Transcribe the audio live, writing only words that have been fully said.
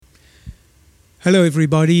Hello,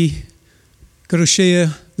 everybody. Got to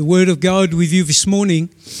share the Word of God with you this morning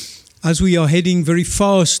as we are heading very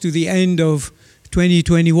fast to the end of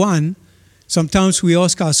 2021. Sometimes we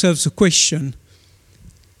ask ourselves a question: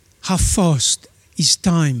 how fast is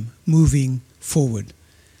time moving forward?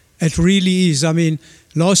 It really is. I mean,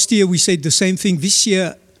 last year we said the same thing. This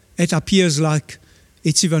year it appears like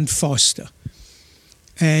it's even faster.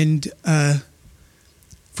 And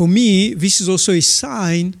for me, this is also a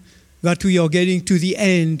sign that we are getting to the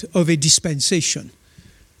end of a dispensation.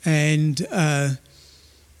 And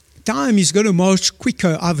time is going to march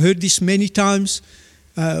quicker. I've heard this many times.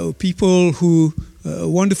 People who,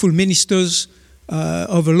 wonderful ministers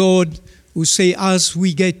of the Lord, who say as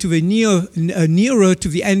we get to the nearer to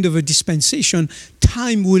the end of a dispensation,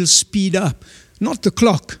 time will speed up. Not the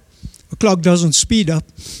clock. The clock doesn't speed up,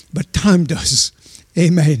 but time does.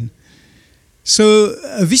 Amen. So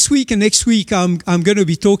this week and next week, I'm going to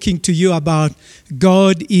be talking to you about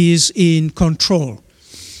God is in control.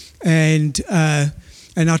 And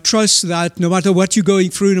I trust that no matter what you're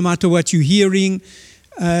going through, no matter what you're hearing,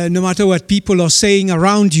 no matter what people are saying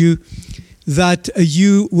around you, that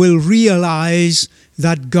you will realize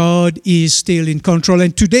that God is still in control.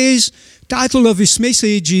 And today's title of this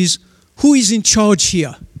message is, Who is in charge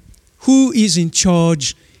here? Who is in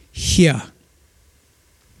charge here?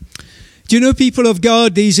 Do you know, people of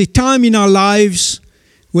God, there is a time in our lives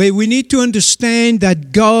where we need to understand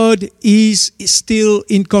that God is still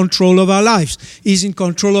in control of our lives. He's in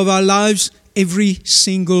control of our lives every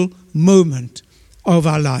single moment of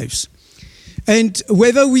our lives. And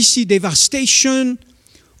whether we see devastation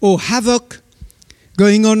or havoc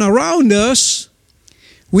going on around us,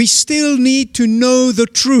 we still need to know the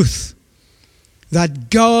truth that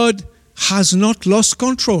God has not lost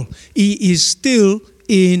control. He is still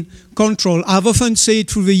in control. I've often said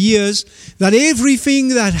through the years that everything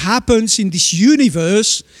that happens in this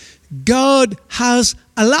universe, God has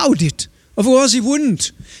allowed it. Otherwise, He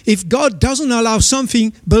wouldn't. If God doesn't allow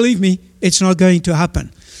something, believe me, it's not going to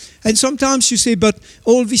happen. And sometimes you say, but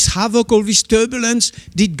all this havoc, all this turbulence,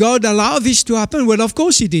 did God allow this to happen? Well, of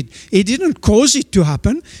course He did. He didn't cause it to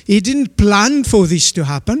happen. He didn't plan for this to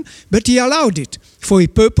happen, but He allowed it for a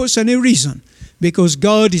purpose and a reason. Because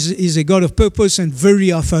God is a God of purpose, and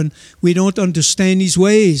very often we don't understand His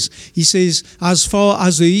ways. He says, as far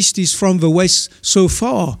as the east is from the west, so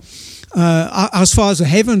far. As far as the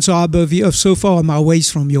heavens are above the earth, so far are my ways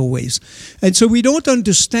from your ways. And so we don't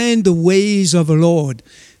understand the ways of the Lord.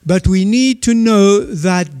 But we need to know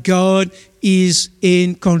that God is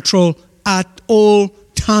in control at all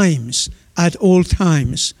times. At all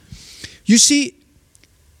times. You see,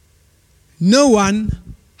 no one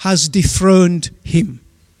has dethroned Him.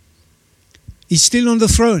 He's still on the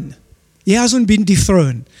throne. He hasn't been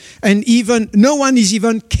dethroned. And even no one is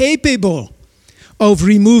even capable of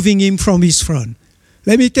removing Him from His throne.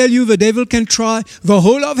 Let me tell you, the devil can try the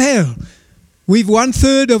whole of hell with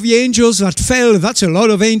 1/3 of the angels that fell, that's a lot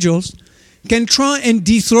of angels, can try and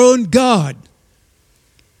dethrone God.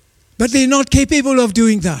 But they're not capable of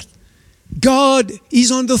doing that. God is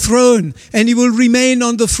on the throne, and He will remain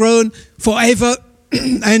on the throne forever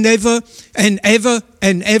and ever and ever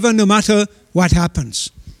and ever, no matter what happens.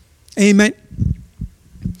 Amen.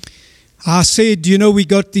 I said, you know, we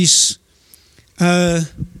got this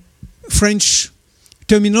French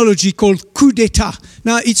terminology called coup d'etat.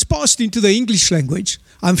 Now, it's passed into the English language.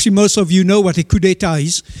 I'm sure most of you know what a coup d'etat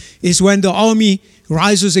is when the army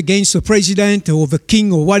rises against the president or the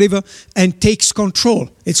king or whatever and takes control.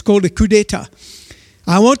 It's called a coup d'etat.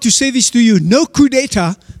 I want to say this to you: no coup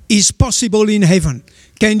d'etat is possible in heaven.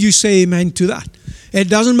 Can you say amen to that? It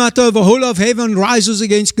doesn't matter if the whole of heaven rises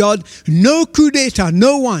against God. No coup d'etat,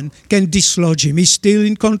 no one can dislodge Him. He's still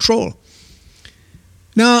in control.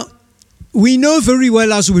 Now, we know very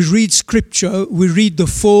well as we read Scripture, we read the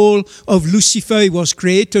fall of Lucifer. He was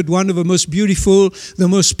created one of the most beautiful, the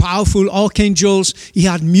most powerful archangels. He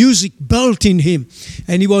had music built in him.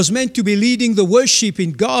 And he was meant to be leading the worship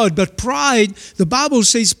in God. But pride, the Bible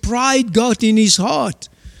says pride got in his heart.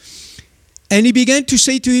 And he began to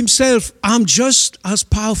say to himself, I'm just as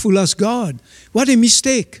powerful as God. What a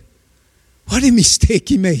mistake. What a mistake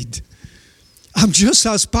he made. I'm just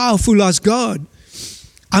as powerful as God.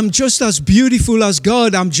 I'm just as beautiful as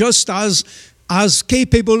God. I'm just as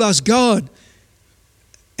capable as God.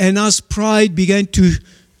 And as pride began to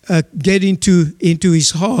get into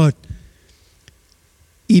his heart,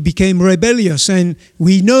 he became rebellious. And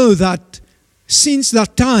we know that since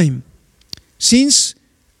that time, since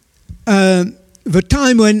the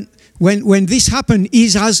time when this happened,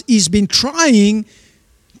 he's been trying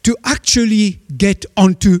to actually get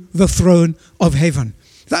onto the throne of heaven.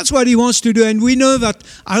 That's what he wants to do. And we know that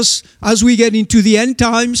as we get into the end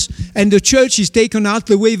times and the church is taken out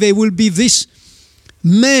the way, there will be this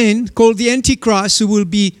man called the Antichrist who will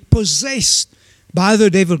be possessed by the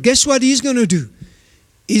devil. Guess what he's going to do?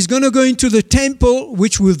 He's going to go into the temple,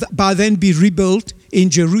 which will by then be rebuilt in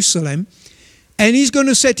Jerusalem, and he's going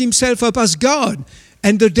to set himself up as God.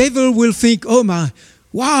 And the devil will think, oh my,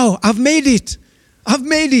 wow, I've made it.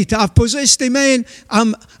 I've possessed a man,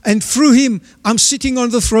 and through him, I'm sitting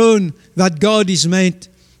on the throne that God is meant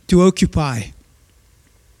to occupy.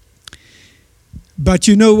 But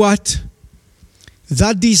you know what?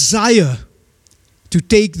 That desire to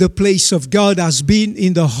take the place of God has been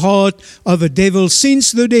in the heart of the devil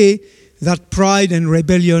since the day that pride and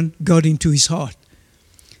rebellion got into his heart.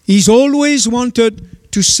 He's always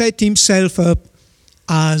wanted to set himself up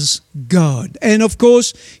as God. And of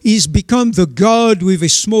course, he's become the God with a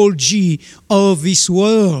small g of this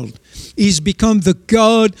world. He's become the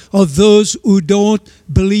God of those who don't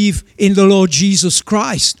believe in the Lord Jesus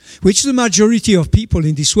Christ, which is the majority of people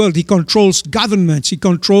in this world. He controls governments. He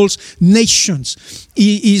controls nations.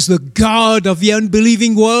 He is the God of the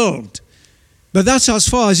unbelieving world. But that's as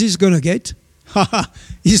far as he's going to get.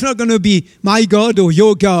 He's not going to be my God or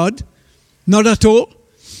your God. Not at all.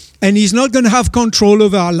 And he's not going to have control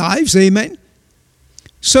over our lives. Amen.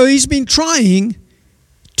 So he's been trying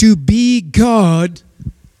to be God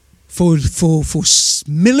for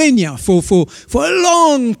millennia, for a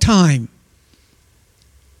long time.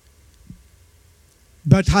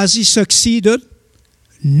 But has he succeeded?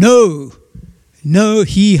 No,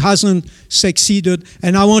 he hasn't succeeded.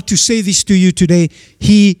 And I want to say this to you today.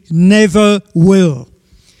 He never will.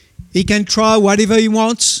 He can try whatever he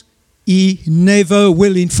wants. He never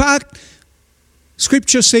will. In fact,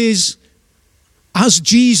 Scripture says, as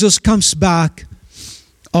Jesus comes back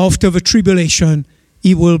after the tribulation,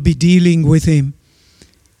 he will be dealing with him.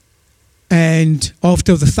 And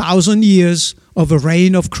after the 1,000 years of the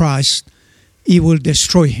reign of Christ, he will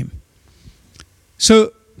destroy him.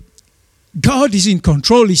 So, God is in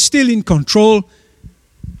control. He's still in control.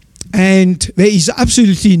 And there is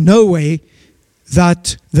absolutely no way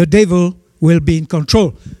that the devil will be in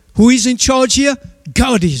control. Who is in charge here?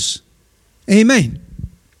 God is. Amen.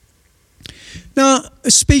 Now,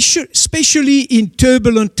 especially in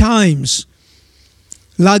turbulent times,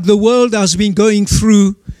 like the world has been going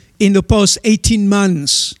through in the past 18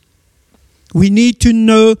 months, we need to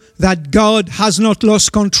know that God has not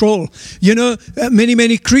lost control. You know,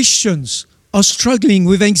 many Christians are struggling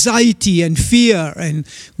with anxiety and fear. And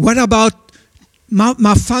what about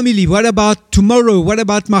my family? What about tomorrow? What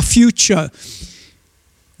about my future?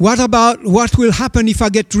 What about what will happen if I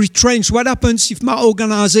get retrenched? What happens if my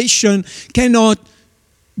organization cannot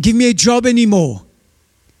give me a job anymore?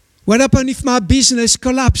 What happens if my business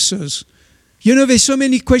collapses? You know, there's so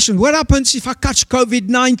many questions. What happens if I catch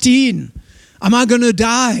COVID-19? Am I going to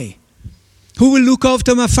die? Who will look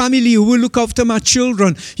after my family? Who will look after my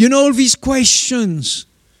children? You know, all these questions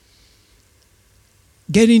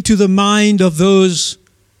get into the mind of those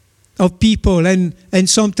of people, and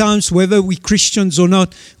sometimes whether we Christians or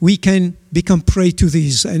not, we can become prey to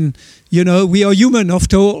these. And you know, we are human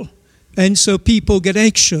after all, and so people get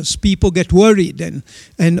anxious, people get worried,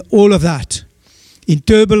 and all of that. In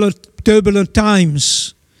turbulent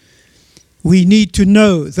times, we need to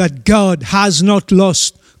know that God has not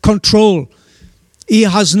lost control. He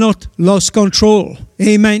has not lost control.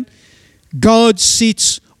 Amen. God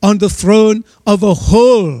sits on the throne of the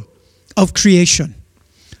whole of creation.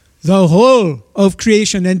 The whole of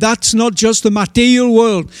creation. And that's not just the material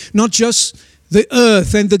world, not just the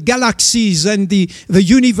earth and the galaxies and the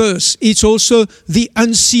universe. It's also the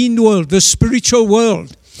unseen world, the spiritual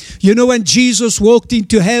world. You know, when Jesus walked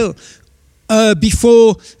into hell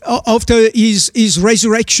after his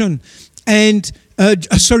resurrection, and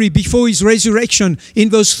before his resurrection, in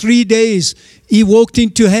those 3 days, he walked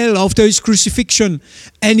into hell after his crucifixion,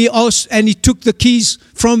 and he took the keys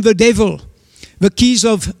from the devil. The keys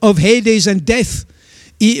of Hades and death.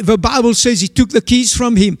 The Bible says he took the keys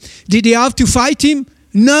from him. Did he have to fight him?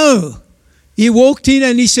 No. He walked in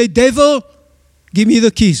and he said, "Devil, give me the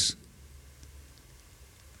keys."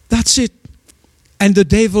 That's it. And the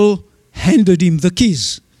devil handed him the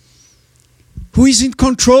keys. Who is in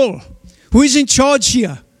control? Who is in charge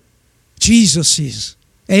here? Jesus is.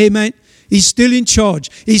 Amen. He's still in charge.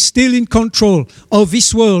 He's still in control of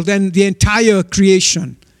this world and the entire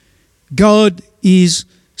creation. God is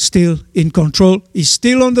still in control. He's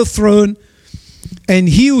still on the throne. And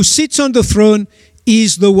he who sits on the throne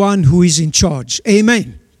is the one who is in charge.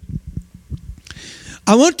 Amen.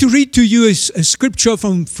 I want to read to you a scripture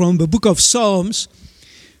from the book of Psalms,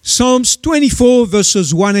 Psalms 24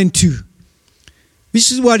 verses 1 and 2.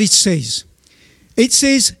 This is what it says. It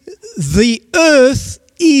says, the earth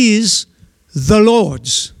is the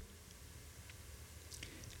Lord's,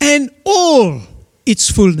 and all its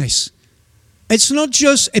fullness. It's not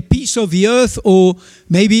just a piece of the earth or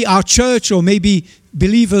maybe our church or maybe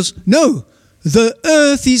believers. No, the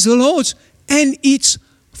earth is the Lord's and its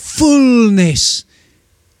fullness.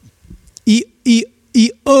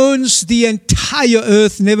 He owns the entire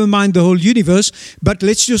earth, never mind the whole universe, but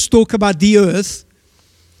let's just talk about the earth.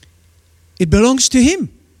 It belongs to Him.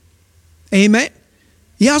 Amen.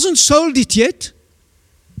 He hasn't sold it yet.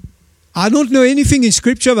 I don't know anything in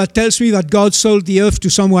Scripture that tells me that God sold the earth to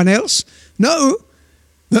someone else. No.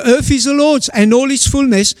 The earth is the Lord's and all its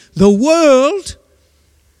fullness, the world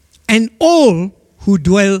and all who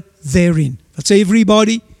dwell therein. That's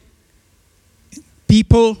everybody.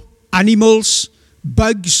 People, animals,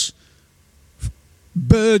 bugs,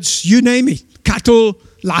 birds, you name it. Cattle,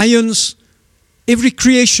 lions, every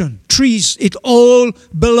creation, trees, it all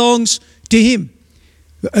belongs to Him.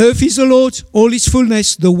 The earth is the Lord's, all its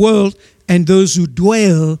fullness, the world, and those who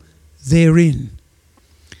dwell therein.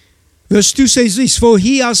 Verse 2 says this, for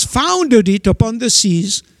He has founded it upon the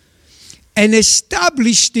seas and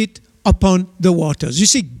established it upon the waters. You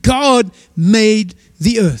see, God made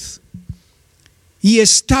the earth. He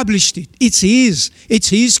established it. It's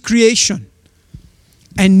His creation.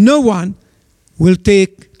 And no one will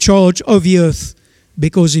take charge of the earth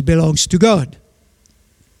because it belongs to God.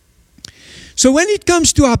 So when it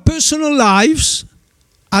comes to our personal lives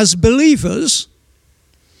as believers,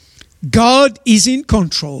 God is in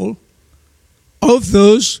control of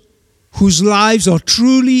those whose lives are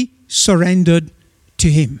truly surrendered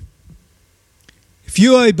to Him. If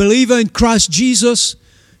you are a believer in Christ Jesus,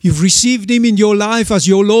 you've received Him in your life as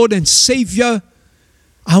your Lord and Savior,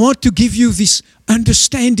 I want to give you this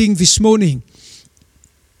understanding this morning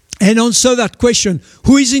and answer that question.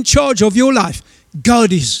 Who is in charge of your life?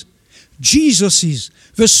 God is. Jesus is.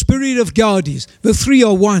 The Spirit of God is. The three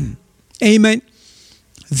are one. Amen.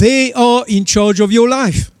 They are in charge of your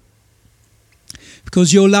life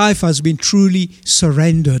because your life has been truly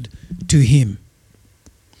surrendered to Him.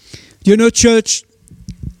 You know, church,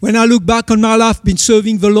 when I look back on my life, I've been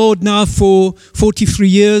serving the Lord now for 43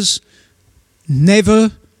 years,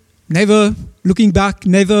 never looking back,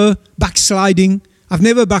 never backsliding. I've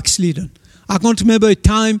never backslidden. I can't remember a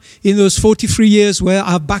time in those 43 years where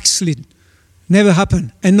I've backslid. Never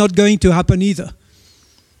happened, and not going to happen either.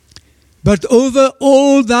 But over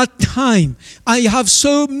all that time, I have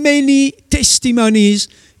so many testimonies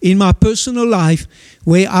in my personal life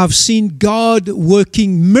where I've seen God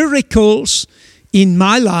working miracles in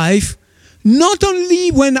my life, not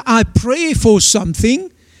only when I pray for something,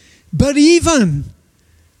 but even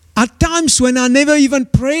at times when I never even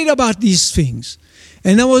prayed about these things.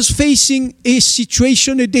 And I was facing a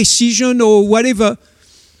situation, a decision or whatever,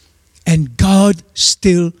 and God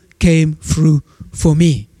still came through for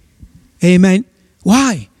me. Amen.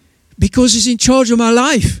 Why? Because He's in charge of my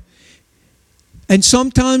life. And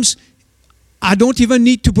sometimes I don't even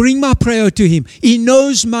need to bring my prayer to Him. He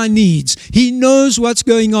knows my needs. He knows what's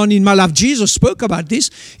going on in my life. Jesus spoke about this.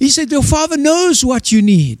 He said, your Father knows what you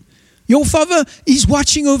need. Your Father is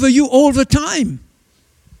watching over you all the time.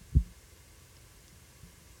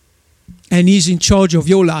 And He's in charge of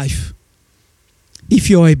your life if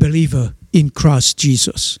you're a believer in Christ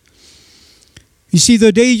Jesus. You see,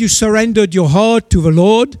 the day you surrendered your heart to the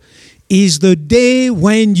Lord is the day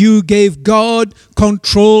when you gave God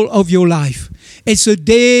control of your life. It's a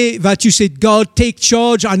day that you said, God, take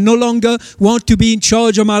charge. I no longer want to be in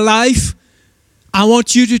charge of my life. I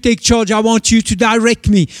want you to take charge. I want you to direct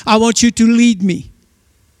me. I want you to lead me.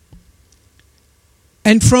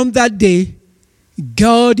 And from that day,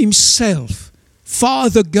 God Himself,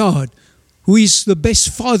 Father God, who is the best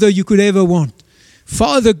Father you could ever want,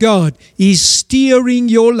 Father God is steering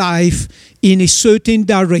your life in a certain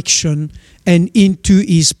direction and into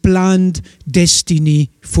His planned destiny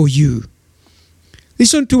for you.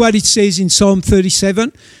 Listen to what it says in Psalm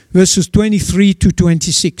 37, verses 23 to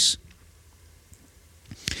 26.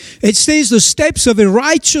 It says, the steps of a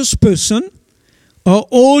righteous person are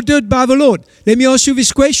ordered by the Lord. Let me ask you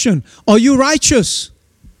this question. Are you righteous?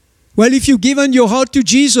 Well, if you've given your heart to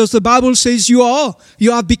Jesus, the Bible says you are.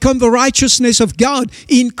 You have become the righteousness of God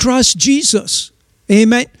in Christ Jesus.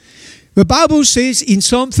 Amen. The Bible says in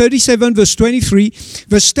Psalm 37 verse 23,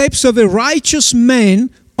 the steps of a righteous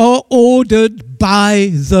man are ordered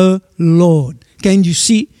by the Lord. Can you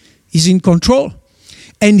see? He's in control.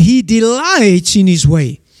 And He delights in His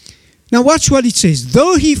way. Now watch what it says.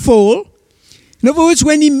 Though he fall, in other words,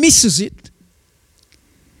 when he misses it,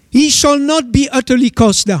 he shall not be utterly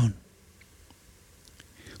cast down.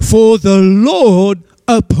 For the Lord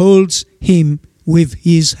upholds him with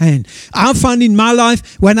his hand. I've found in my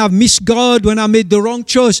life, when I've missed God, when I made the wrong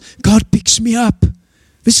choice, God picks me up.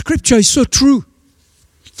 The scripture is so true.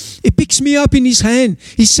 He picks me up in his hand.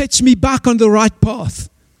 He sets me back on the right path.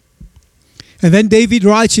 And then David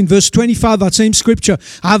writes in verse 25, that same scripture,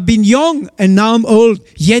 I've been young and now I'm old,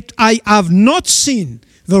 yet I have not seen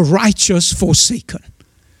the righteous forsaken.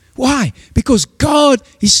 Why? Because God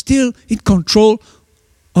is still in control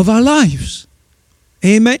of our lives.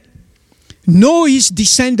 Amen. Nor his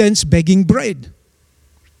descendants begging bread.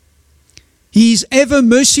 He is ever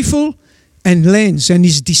merciful and lends, and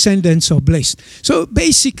his descendants are blessed. So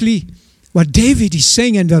basically, what David is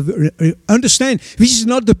saying, and understand, this is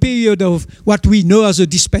not the period of what we know as a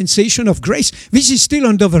dispensation of grace. This is still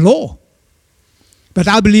under the law. But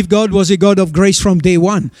I believe God was a God of grace from day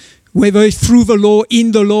one. Whether through the law,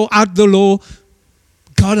 in the law, at the law,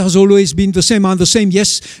 God has always been the same. I'm the same.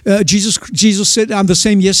 Yes, Jesus said, I'm the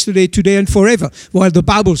same yesterday, today, and forever. Well, the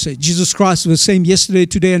Bible says Jesus Christ was the same yesterday,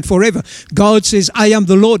 today, and forever. God says, I am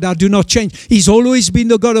the Lord, I do not change. He's always been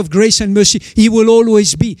the God of grace and mercy. He will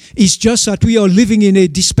always be. It's just that we are living in a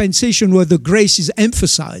dispensation where the grace is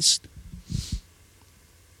emphasized.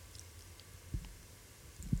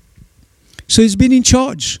 So he's been in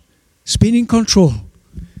charge. He's been in control.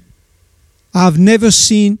 I've never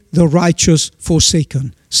seen the righteous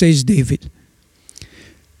forsaken, says David.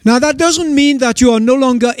 Now that doesn't mean that you are no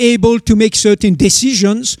longer able to make certain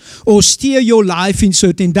decisions or steer your life in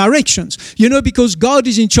certain directions. You know, because God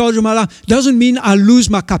is in charge of my life doesn't mean I lose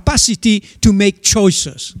my capacity to make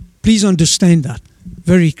choices. Please understand that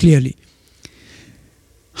very clearly.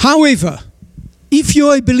 However, if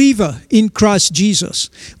you're a believer in Christ Jesus,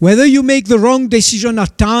 whether you make the wrong decision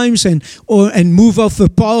at times and move off the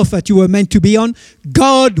path that you were meant to be on,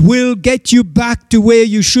 God will get you back to where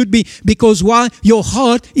you should be. Because why? Your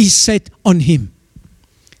heart is set on Him.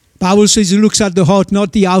 The Bible says He looks at the heart,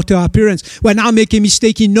 not the outer appearance. When I make a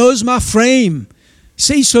mistake, He knows my frame. It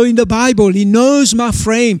says so in the Bible. He knows my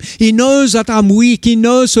frame. He knows that I'm weak. He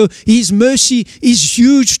knows, so His mercy is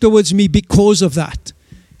huge towards me because of that.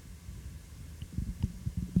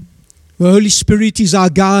 The Holy Spirit is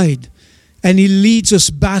our guide, and He leads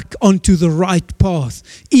us back onto the right path,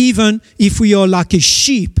 even if we are like a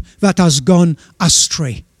sheep that has gone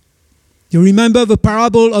astray. You remember the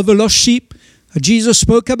parable of the lost sheep that Jesus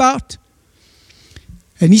spoke about?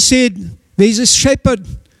 And He said, there's a shepherd.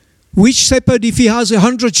 Which shepherd, if he has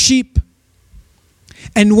 100 sheep,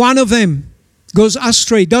 and one of them goes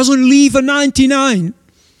astray, doesn't leave the 99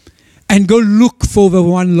 and go look for the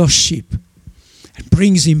one lost sheep?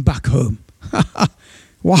 Brings him back home.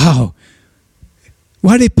 Wow.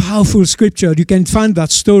 What a powerful scripture. You can find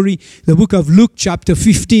that story, the book of Luke chapter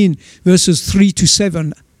 15, verses 3 to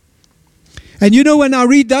 7. And you know, when I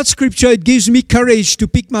read that scripture, it gives me courage to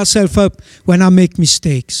pick myself up when I make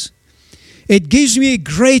mistakes. It gives me a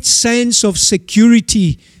great sense of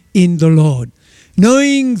security in the Lord,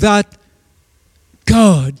 knowing that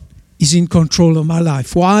God is in control of my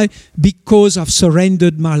life. Why? Because I've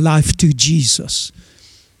surrendered my life to Jesus.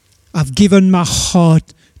 I've given my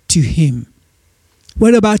heart to Him.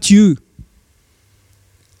 What about you?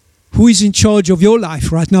 Who is in charge of your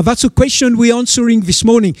life right now? That's a question we're answering this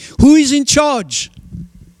morning. Who is in charge?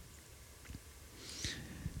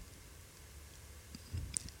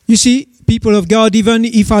 You see, people of God, even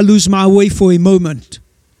if I lose my way for a moment,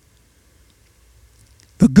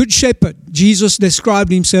 the good shepherd, Jesus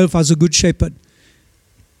described Himself as a good shepherd.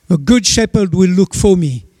 A good shepherd will look for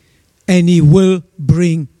me, and He will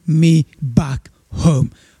bring me back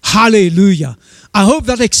home. Hallelujah. I hope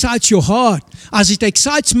that excites your heart as it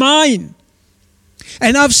excites mine.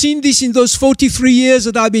 And I've seen this in those 43 years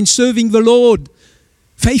that I've been serving the Lord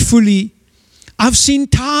faithfully. I've seen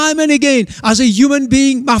time and again, as a human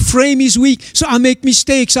being, my frame is weak, so I make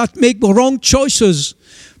mistakes, I make the wrong choices.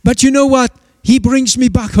 But you know what? He brings me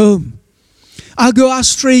back home. I go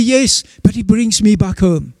astray, yes, but He brings me back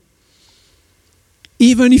home.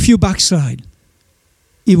 Even if you backslide,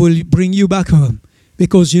 He will bring you back home.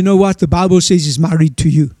 Because you know what? The Bible says He's married to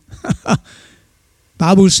you.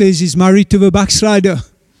 Bible says He's married to the backslider.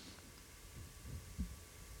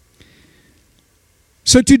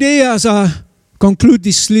 So today, as I conclude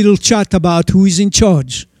this little chat about who is in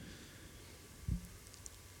charge,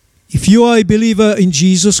 if you are a believer in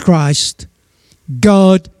Jesus Christ,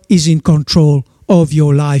 God is in control of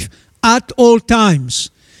your life at all times.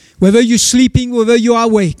 Whether you're sleeping, whether you are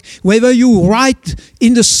awake, whether you're right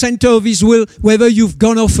in the center of His will, whether you've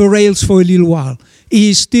gone off the rails for a little while,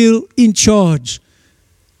 He is still in charge.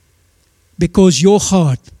 Because your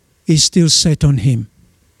heart is still set on Him.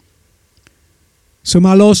 So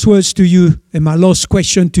my last words to you and my last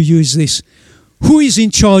question to you is this. Who is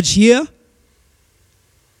in charge here?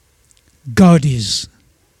 God is.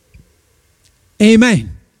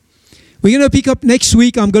 Amen. We're going to pick up next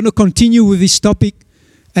week. I'm going to continue with this topic,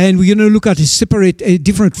 and we're going to look at a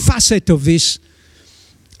different facet of this.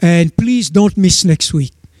 And please don't miss next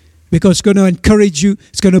week, because it's going to encourage you,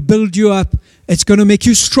 it's going to build you up, it's going to make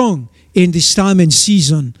you strong in this time and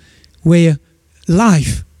season where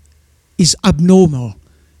life is abnormal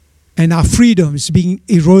and our freedom is being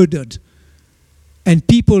eroded and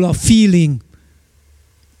people are feeling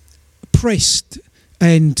pressed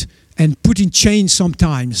and put in chains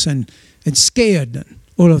sometimes and scared and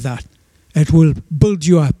all of that. It will build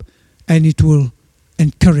you up and it will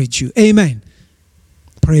encourage you. Amen.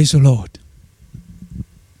 Praise the Lord.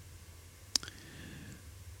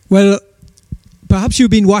 Well, perhaps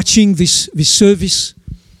you've been watching this service,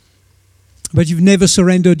 but you've never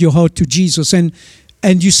surrendered your heart to Jesus. And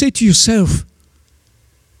you say to yourself,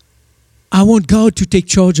 I want God to take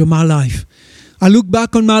charge of my life. I look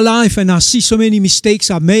back on my life and I see so many mistakes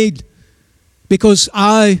I've made because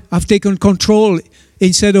I have taken control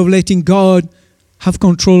instead of letting God have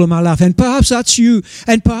control of my life. And perhaps that's you.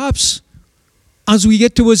 And perhaps as we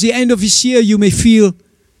get towards the end of this year, you may feel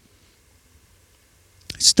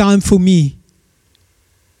it's time for me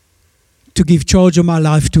to give charge of my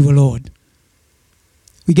life to the Lord.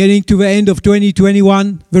 We're getting to the end of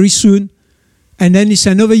 2021 very soon, and then it's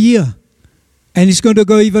another year. And it's going to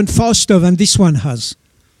go even faster than this one has.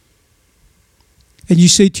 And you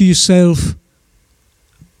say to yourself,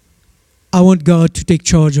 I want God to take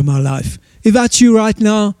charge of my life. If that's you right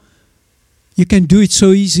now, you can do it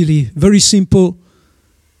so easily, very simple.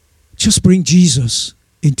 Just bring Jesus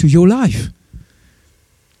into your life.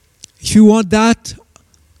 If you want that,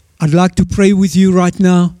 I'd like to pray with you right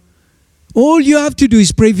now. All you have to do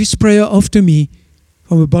is pray this prayer after me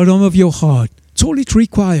from the bottom of your heart. It's all it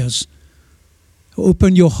requires.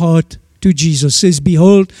 Open your heart to Jesus. It says,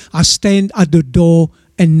 behold, I stand at the door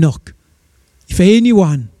and knock. If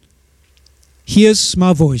anyone hears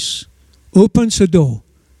my voice, opens the door,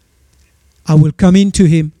 I will come into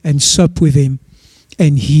him and sup with him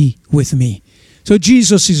and he with me. So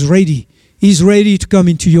Jesus is ready. He's ready to come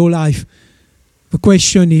into your life. The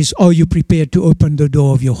question is, are you prepared to open the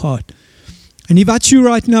door of your heart? And if that's you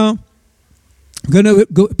right now, I'm going to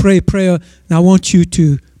go pray a prayer, and I want you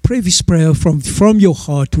to pray this prayer from your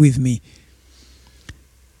heart with me.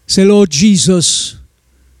 Say, Lord Jesus,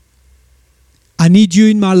 I need you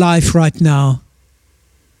in my life right now.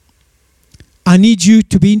 I need you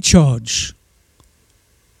to be in charge.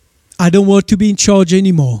 I don't want to be in charge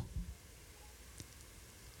anymore.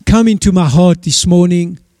 Come into my heart this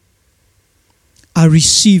morning. I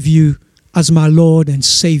receive you as my Lord and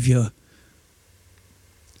Savior.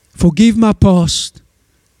 Forgive my past,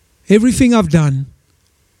 everything I've done.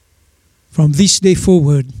 From this day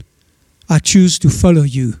forward, I choose to follow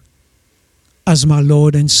you as my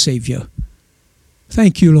Lord and Savior.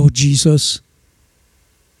 Thank you, Lord Jesus.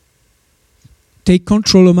 Take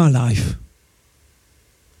control of my life.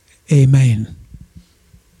 Amen.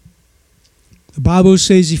 The Bible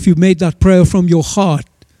says if you made that prayer from your heart,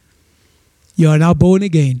 you are now born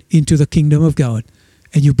again into the kingdom of God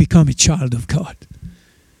and you become a child of God.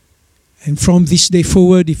 And from this day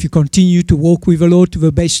forward, if you continue to walk with the Lord to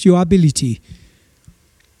the best of your ability,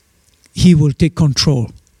 He will take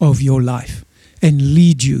control of your life and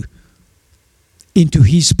lead you into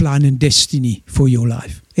His plan and destiny for your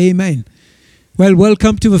life. Amen. Well,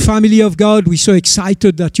 welcome to the family of God. We're so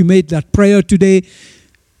excited that you made that prayer today.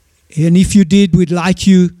 And if you did, we'd like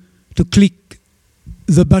you to click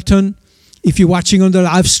the button. If you're watching on the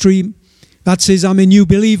live stream, that says, I'm a new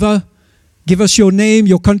believer. Give us your name,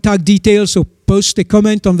 your contact details, or post a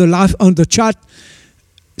comment on the chat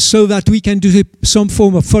so that we can do some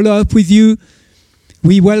form of follow-up with you.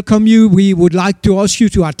 We welcome you. We would like to ask you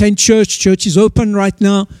to attend church. Church is open right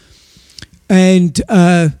now. And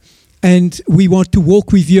we want to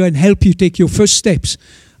walk with you and help you take your first steps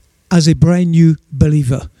as a brand new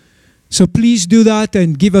believer. So please do that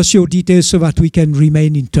and give us your details so that we can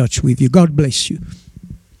remain in touch with you. God bless you.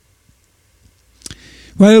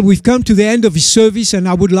 Well, we've come to the end of this service, and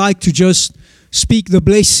I would like to just speak the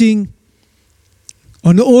blessing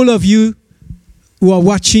on all of you who are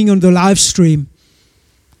watching on the live stream.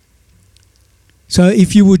 So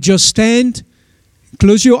if you would just stand,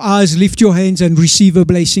 close your eyes, lift your hands, and receive a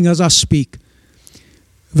blessing as I speak.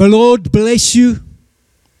 The Lord bless you.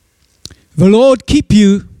 The Lord keep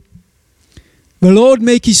you. The Lord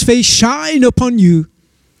make His face shine upon you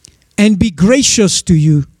and be gracious to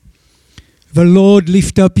you. the Lord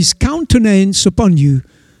lift up his countenance upon you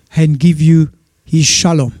and give you his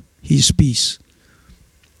shalom, his peace.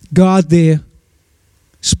 Go out there,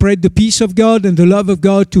 spread the peace of God and the love of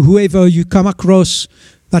God to whoever you come across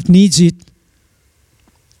that needs it,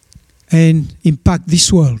 and impact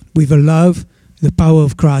this world with the love, the power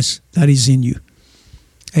of Christ that is in you.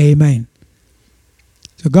 Amen.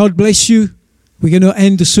 So God bless you. We're going to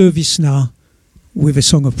end the service now with a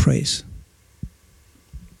song of praise.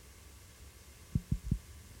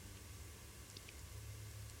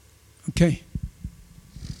 Okay.